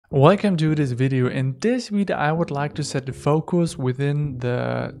Welcome to this video. In this video I would like to set the focus within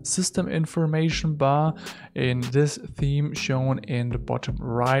the system information bar in this theme shown in the bottom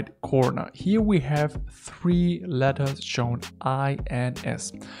right corner. Here we have three letters shown I and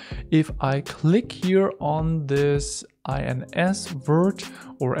S. If I click here on this INS word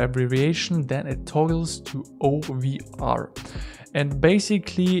or abbreviation, then it toggles to OVR. And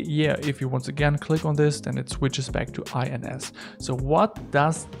basically, if you once again click on this, then it switches back to INS. So what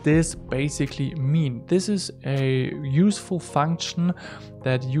does this basically mean? This is a useful function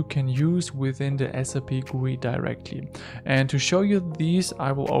that you can use within the SAP GUI directly. And to show you these,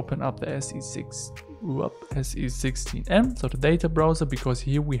 I will open up the SE16M, so the data browser, because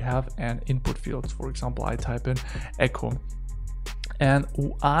here we have an input field. For example, I type in echo. And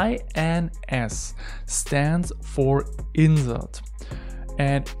INS stands for insert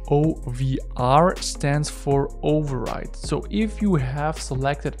and OVR stands for override. So if you have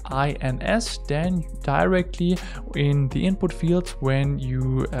selected INS, then directly in the input field, when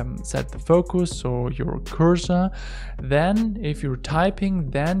you set the focus, so your cursor, then if you're typing,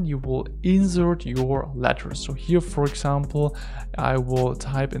 then you will insert your letters. So here, for example, I will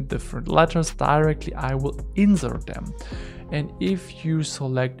type in different letters directly, I will insert them. And if you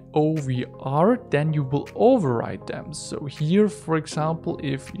select OVR, then you will override them. So here, for example,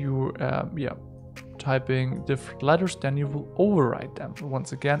 if you typing different letters, then you will override them.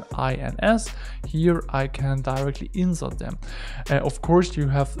 Once again, INS, here I can directly insert them. Of course, you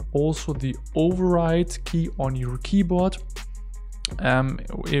have also the override key on your keyboard.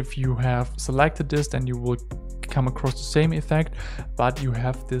 If you have selected this, then you will come across the same effect, but you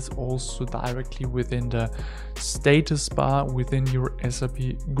have this also directly within the status bar within your SAP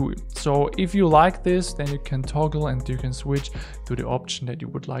GUI. So if you like this, then you can toggle and you can switch to the option that you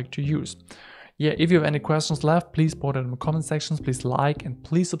would like to use. If you have any questions left, please put it in the comment sections. Please like and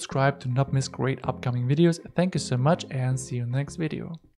please subscribe to not miss great upcoming videos. Thank you so much and see you in the next video.